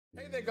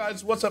Hey there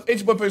guys, what's up?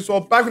 It's your boy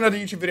Wwe, back with another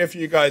YouTube video for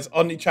you guys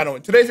on the channel.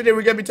 In today's video,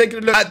 we're going to be taking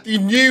a look at the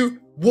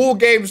new War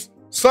Games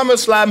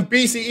SummerSlam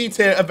BCE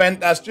tier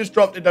event that's just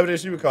dropped in Wwe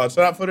Supercard.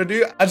 So without further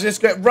ado, let's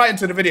just get right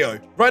into the video.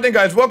 Right then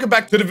guys, welcome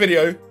back to the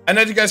video. And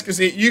as you guys can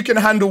see, you can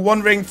handle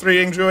 1 ring, 3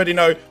 rings, you already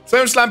know.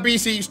 SummerSlam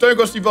BCE, Stone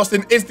Cold Steve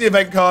Austin is the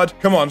event card.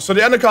 Come on, so the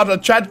undercard are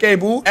Chad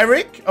Gable,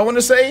 Eric, I want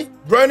to say,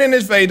 Ronan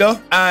is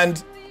Vader,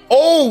 and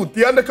oh,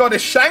 the undercard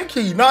is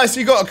Shanky. Nice,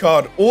 you got a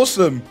card.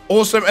 Awesome.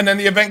 Awesome. And then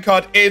the event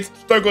card is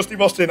Stone Cold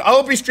Steve Austin.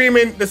 I'll be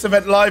streaming this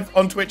event live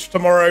on Twitch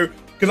tomorrow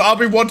because I'll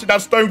be wanting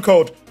that Stone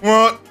Cold.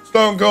 What?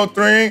 Stone Cold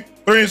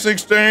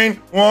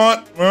 316.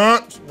 What?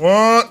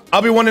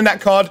 I'll be wanting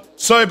that card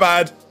so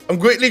bad. I'm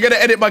quickly going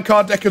to edit my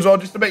card deck as well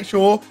just to make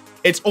sure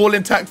it's all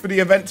intact for the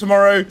event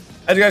tomorrow.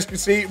 As you guys can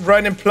see,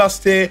 running plus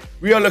tier.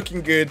 We are looking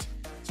good.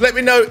 So let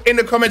me know in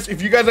the comments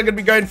if you guys are going to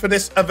be going for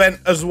this event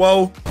as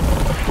well.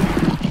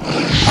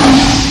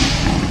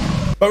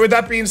 But with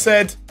that being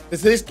said,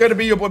 this is going to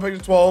be your boy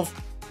Pokemon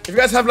 12. If you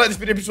guys have liked this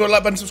video, please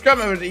like button, subscribe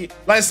already.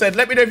 Like I said,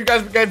 let me know if you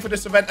guys are going for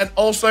this event. And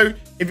also,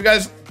 if you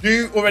guys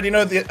do already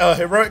know the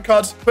heroic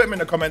cards, put them in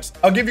the comments.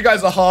 I'll give you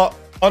guys a heart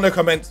on the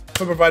comments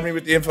for providing me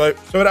with the info.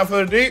 So without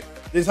further ado,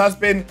 this has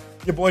been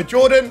your boy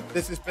Jordan.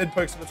 This has been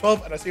Pokemon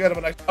 12. And I'll see you guys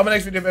on my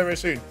next video very, very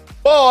soon.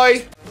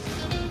 Bye!